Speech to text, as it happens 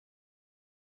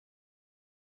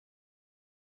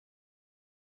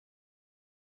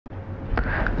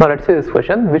Now let's see this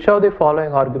question. Which of the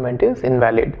following argument is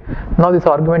invalid? Now this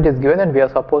argument is given and we are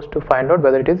supposed to find out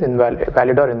whether it is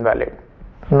valid or invalid.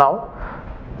 Now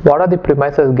what are the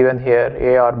premises given here?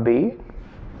 A or B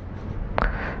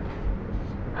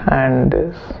and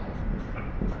this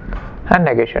and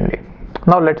negation D.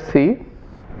 Now let's see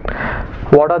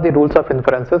what are the rules of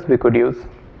inferences we could use.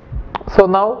 So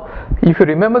now if you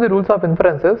remember the rules of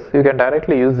inferences, you can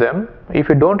directly use them. If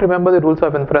you don't remember the rules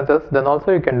of inferences, then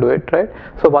also you can do it, right?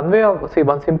 So one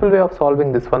simple way of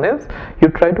solving this one is you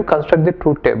try to construct the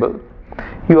truth table.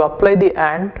 You apply the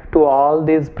AND to all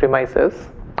these premises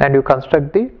and you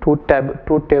construct the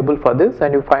truth table for this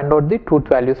and you find out the truth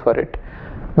values for it.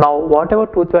 Now whatever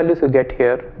truth values you get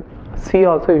here, C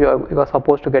also you are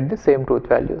supposed to get the same truth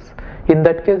values. In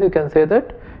that case you can say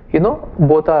that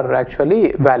both are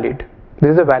actually valid.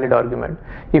 This is a valid argument.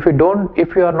 If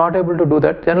you are not able to do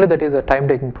that, generally that is a time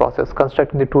taking process.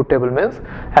 Constructing the truth table means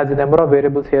as the number of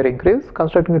variables here increase,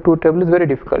 constructing the truth table is very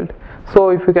difficult. So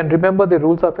if you can remember the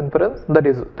rules of inference, that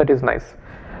is nice.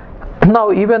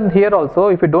 Now even here also,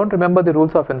 if you don't remember the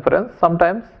rules of inference,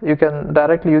 sometimes you can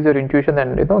directly use your intuition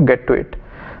and get to it.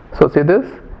 So see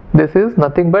this is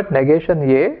nothing but negation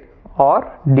A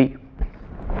or D.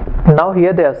 Now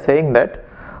here they are saying that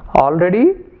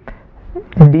already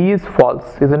D is false,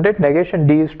 isn't it? Negation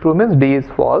D is true means D is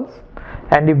false,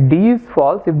 and if D is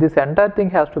false, if this entire thing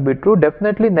has to be true,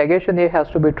 definitely negation A has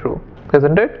to be true,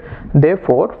 isn't it?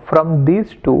 Therefore from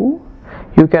these two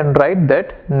you can write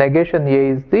that negation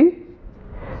A is the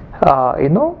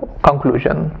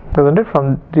conclusion, isn't it?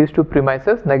 From these two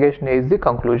premises, negation A is the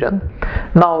conclusion.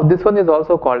 Now this one is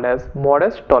also called as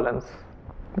modest tolerance.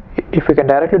 If you can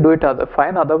directly do it,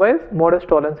 fine. Otherwise, modest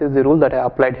tolerance is the rule that I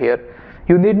applied here.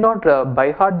 You need not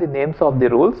by heart the names of the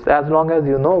rules as long as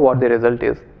you know what the result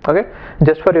is. Okay,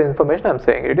 just for your information, I am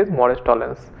saying it is modest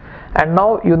tolerance. And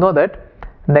now you know that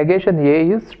negation A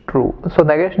is true. So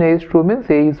negation A is true means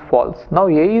A is false. Now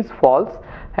A is false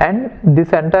and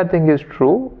this entire thing is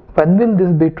true. When will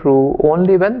this be true?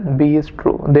 Only when B is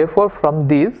true. Therefore from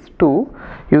these two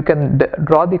you can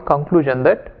draw the conclusion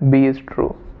that B is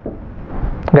true.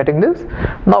 Getting this?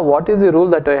 Now what is the rule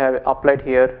that I have applied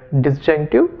here?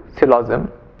 Disjunctive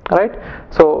syllogism, right?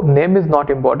 So name is not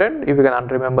important if you can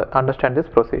understand this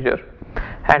procedure.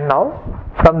 And now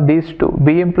from these two,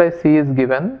 B implies C is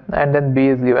given and then B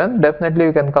is given, definitely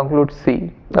you can conclude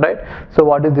C, right? So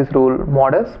what is this rule?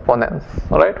 Modest ponens,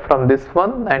 right? From this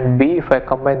one and B, if I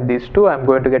combine these two, I am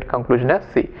going to get conclusion as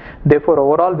C. Therefore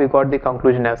overall we got the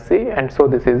conclusion as C, and so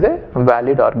this is a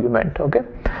valid argument. Okay,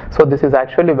 so this is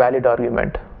actually valid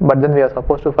argument, but then we are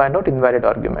supposed to find out invalid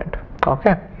argument.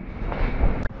 Okay,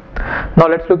 now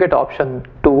let's look at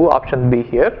option B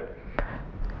here.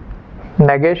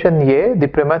 Negation A, the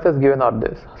premises given are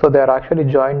this, so they are actually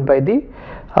joined by the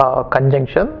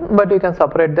conjunction, but you can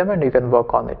separate them and you can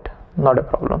work on it, not a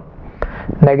problem.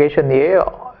 Negation A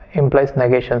implies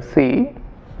negation C,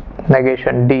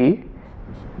 negation D,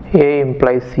 A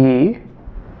implies C,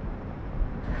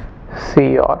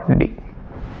 C or D.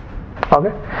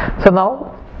 Okay, so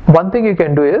now one thing you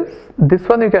can do is this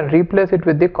one, you can replace it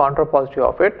with the contrapositive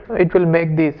of it. It will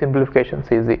make the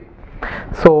simplifications easy.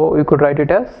 So you could write it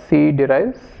as C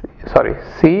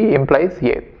implies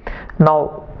A.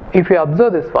 Now if you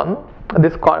observe this one,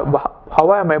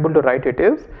 how I am able to write it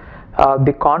is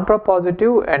the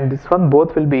contrapositive and this one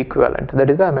both will be equivalent. That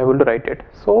is why I am able to write it.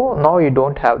 So now you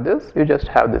don't have this, you just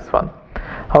have this one.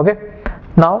 Okay,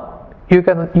 now you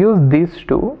can use these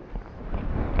two,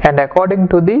 and according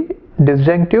to the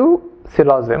disjunctive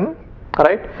syllogism,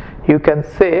 right, you can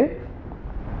say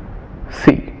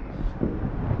C,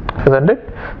 isn't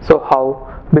it? So how?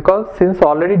 Because since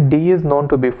already D is known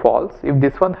to be false, if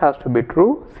this one has to be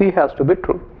true, C has to be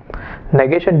true.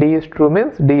 Negation D is true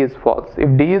means D is false.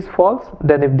 If D is false,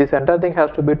 then if this entire thing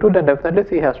has to be true, then definitely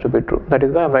C has to be true. That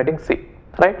is why I am writing C,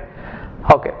 right?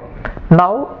 Okay,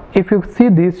 now if you see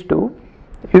these two,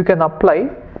 you can apply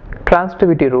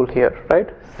transitivity rule here, right?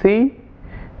 C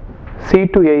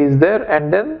to A is there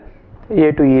and then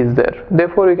A to E is there.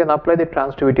 Therefore you can apply the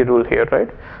transitivity rule here, right?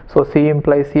 So C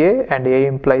implies A and A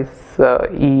implies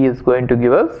E is going to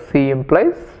give us C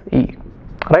implies E,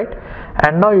 right?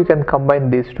 And now you can combine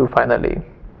these two finally,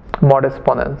 modest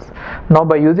ponens. Now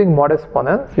by using modest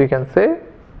ponens, you can say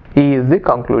E is the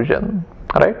conclusion,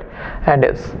 right? And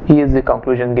yes, E is the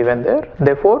conclusion given there.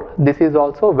 Therefore this is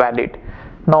also valid.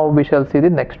 Now we shall see the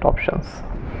next options.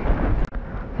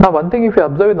 Now one thing, if you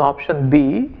observe in option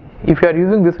B, if you are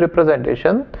using this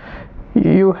representation,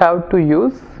 you have to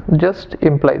use just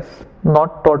implies,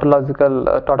 not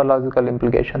tautological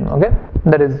implication. Okay,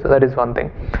 that is one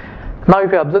thing. Now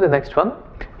if you observe the next one,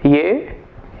 A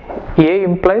A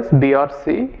implies B or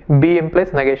C, B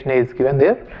implies negation A is given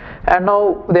there, and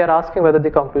now they are asking whether the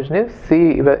conclusion is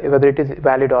C, whether it is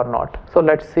valid or not. So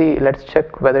let's see, let's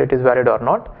check whether it is valid or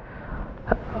not.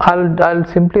 I'll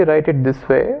simply write it this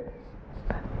way.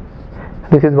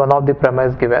 This is one of the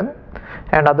premise given,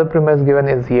 and other premise given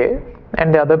is A,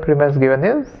 and the other premise given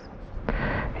is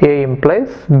A implies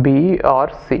B or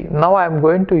C. Now I am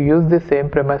going to use the same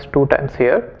premise 2 times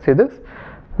here. See this?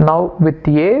 Now with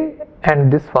A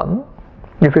and this one,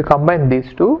 if you combine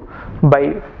these two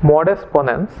by mod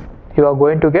exponents, you are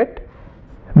going to get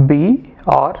B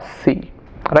or C,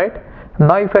 right?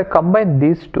 Now if I combine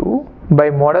these two by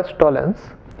modus tollens,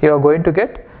 you are going to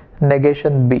get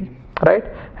negation B, right?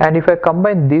 And if I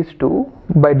combine these two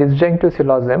by disjunctive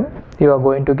syllogism, you are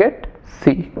going to get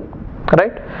C,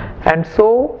 right? And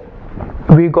so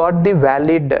we got the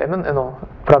valid,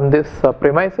 from this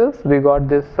premises we got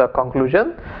this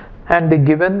conclusion, and the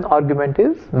given argument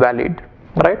is valid,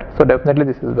 right? So definitely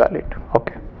this is valid.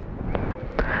 Okay,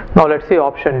 now let's see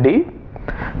option D.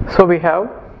 So we have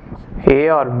A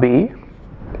or B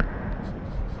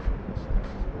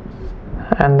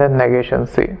and then negation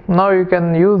C. Now you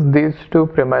can use these two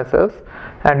premises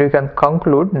and you can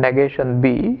conclude negation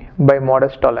B by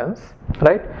modus tollens,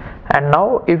 right? And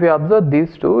now if you observe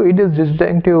these two, it is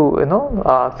disjunctive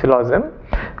syllogism.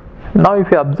 Now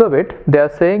if you observe it, they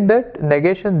are saying that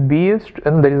negation B is,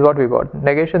 that is what we got,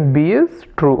 negation B is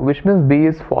true, which means B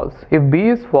is false. If B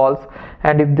is false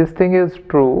and if this thing is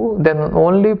true, then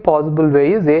only possible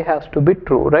way is A has to be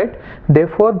true, right?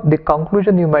 Therefore the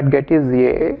conclusion you might get is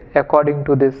A according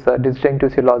to this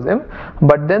disjunctive syllogism,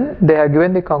 but then they have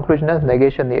given the conclusion as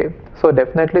negation A, so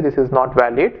definitely this is not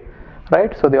valid,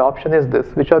 right? So the option is this.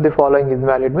 Which of the following is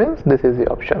valid means this is the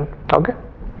option. Okay.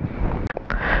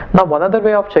 Now one other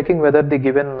way of checking whether the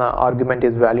given argument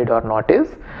is valid or not is,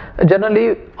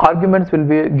 generally arguments will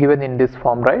be given in this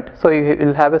form, right? So you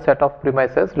will have a set of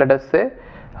premises. Let us say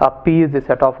P is the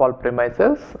set of all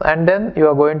premises, and then you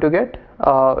are going to get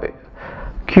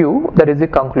Q, that is the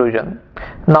conclusion.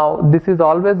 Now this is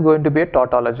always going to be a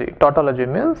tautology. Tautology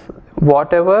means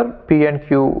whatever P and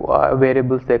Q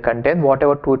variables they contain,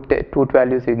 whatever truth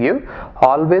values you give,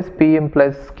 always P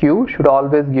implies Q should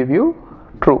always give you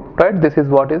true, right? This is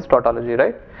what is tautology,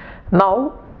 right?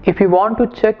 Now if you want to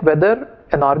check whether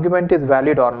an argument is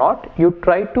valid or not, you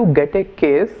try to get a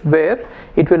case where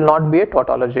it will not be a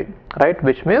tautology, right?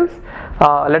 Which means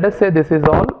let us say this is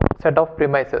all set of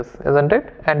premises, isn't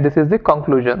it? And this is the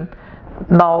conclusion.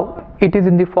 Now it is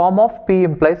in the form of P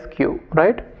implies Q,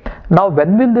 right? Now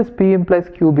when will this P implies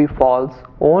Q be false?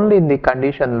 Only in the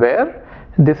condition where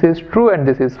this is true and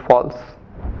this is false,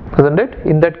 isn't it?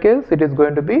 In that case it is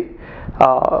going to be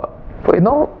false.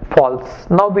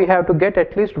 Now we have to get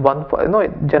at least one,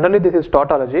 generally this is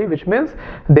tautology, which means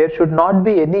there should not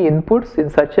be any inputs in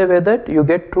such a way that you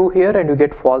get true here and you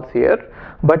get false here.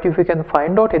 But if you can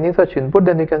find out any such input,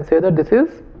 then you can say that this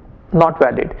is not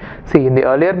valid. See, in the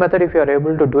earlier method, if you are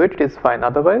able to do it, it is fine.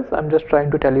 Otherwise, I'm just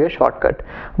trying to tell you a shortcut.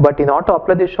 But in order to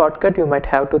apply this shortcut, you might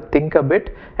have to think a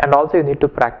bit, and also you need to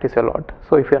practice a lot.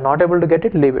 So if you are not able to get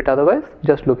it, leave it. Otherwise,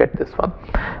 just look at this one.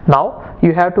 Now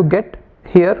you have to get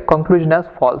here conclusion as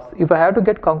false. If I have to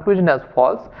get conclusion as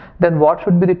false, then what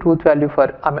should be the truth value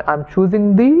for, I'm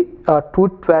choosing the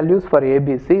truth values for A,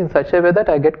 B, C in such a way that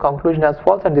I get conclusion as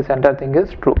false and this entire thing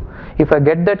is true. If I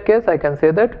get that case, I can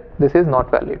say that this is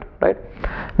not valid, right?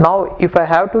 Now if I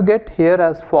have to get here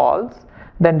as false,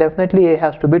 then definitely A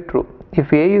has to be true.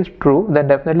 If A is true, then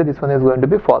definitely this one is going to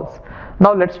be false.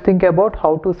 Now let's think about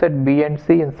how to set B and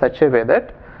C in such a way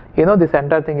that this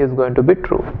entire thing is going to be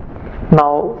true.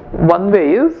 Now one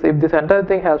way is, if this entire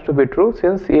thing has to be true,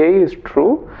 since A is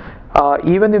true,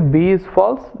 even if B is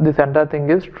false, this entire thing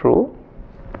is true,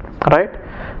 right?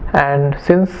 And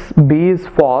since B is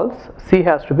false, C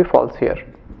has to be false here,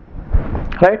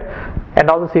 right? And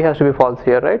also C has to be false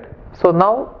here, right? So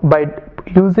now by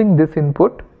using this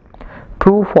input,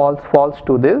 true, false, false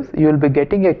to this, you will be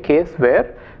getting a case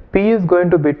where P is going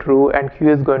to be true and Q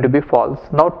is going to be false.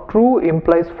 Now true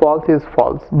implies false is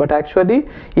false, but actually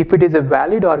if it is a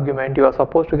valid argument, you are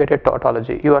supposed to get a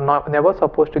tautology. You are never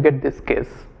supposed to get this case,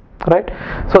 right?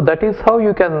 So that is how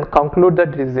you can conclude that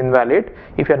it is invalid.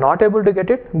 If you are not able to get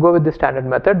it, go with the standard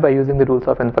method by using the rules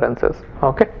of inferences.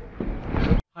 Okay.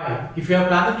 Hi, if you are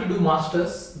planning to do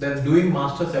masters, then doing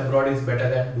masters abroad is better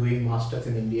than doing masters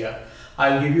in India.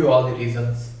 I'll give you all the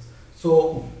reasons.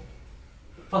 So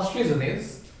first reason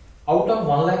is, out of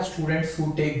 1 lakh students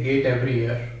who take GATE every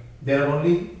year, there are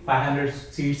only 500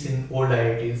 seats in old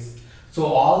IITs. So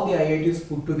all the IITs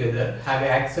put together have an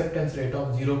acceptance rate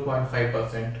of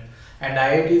 0.5%, and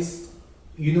IITs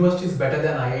universities better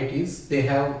than IITs. They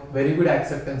have very good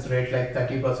acceptance rate like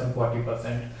 30%,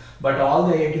 40%. But all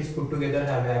the IITs put together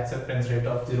have an acceptance rate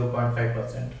of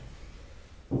 0.5%.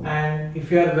 And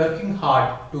if you are working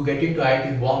hard to get into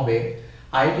IIT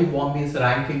Bombay's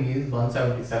ranking is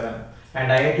 177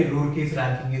 and IIT Roorkee's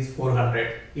ranking is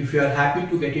 400. If you are happy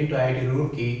to get into IIT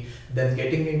Roorkee, then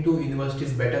getting into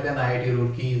universities better than IIT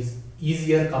Roorkee is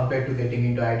easier compared to getting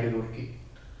into IIT Roorkee.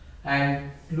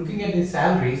 And looking at the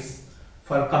salaries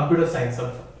for computer science,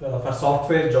 for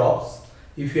software jobs,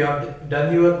 if you have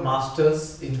done your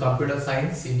masters in computer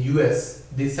science in US,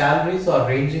 the salaries are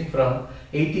ranging from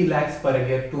 80 lakhs per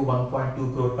year to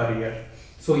 1.2 crore per year.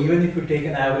 So even if you take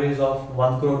an average of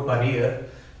 1 crore per year,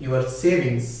 your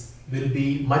savings will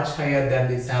be much higher than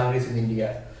the salaries in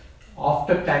India.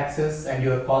 After taxes and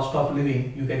your cost of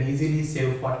living, you can easily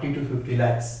save 40 to 50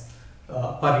 lakhs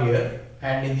per year.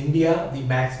 And in India, the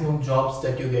maximum jobs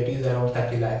that you get is around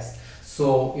 30 lakhs.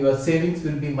 So your savings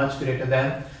will be much greater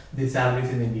than the salaries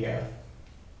in India.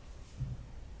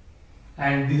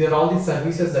 And these are all the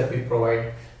services that we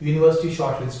provide. University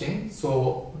shortlisting.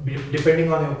 So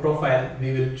depending on your profile,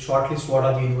 we will shortlist what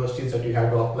are the universities that you have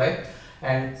to apply,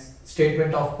 and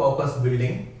statement of purpose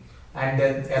building, and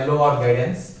then LOR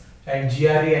guidance, and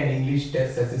GRE and English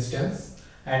test assistance,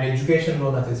 and education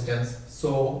loan assistance.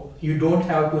 So you don't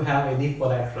have to have any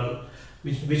collateral,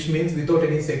 which means without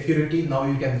any security, now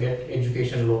you can get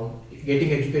education loan.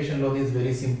 Getting education loan is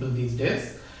very simple these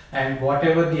days, and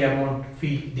whatever the amount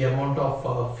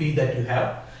of fee that you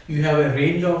have a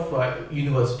range of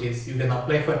universities. You can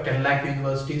apply for 10 lakh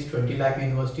universities, 20 lakh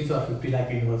universities, or 50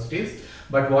 lakh universities.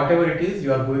 But whatever it is,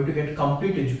 you are going to get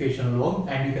complete education loan,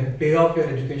 and you can pay off your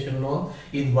education loan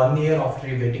in 1 year after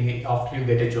you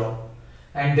get a job.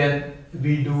 And then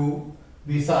we do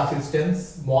visa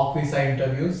assistance, mock visa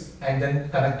interviews, and then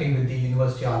connecting with the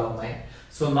university alumni.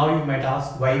 So now you might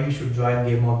ask why we should join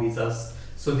Game of Visas.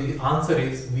 So the answer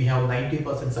is we have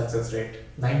 90% success rate,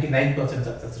 99%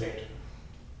 success rate.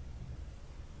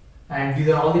 And these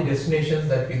are all the destinations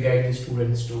that we guide the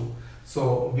students to.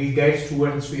 So we guide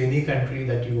students to any country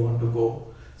that you want to go.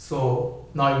 So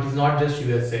now it is not just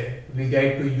USA. We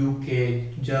guide to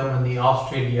UK, Germany,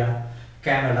 Australia,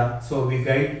 Canada. So we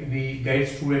guide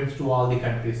students to all the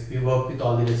countries. We work with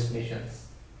all the destinations.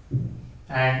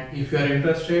 And if you are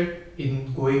interested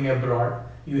in going abroad,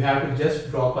 you have to just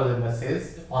drop us a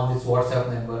message on this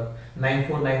WhatsApp number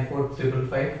 9494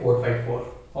 555 454.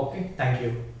 Okay, thank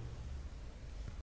you.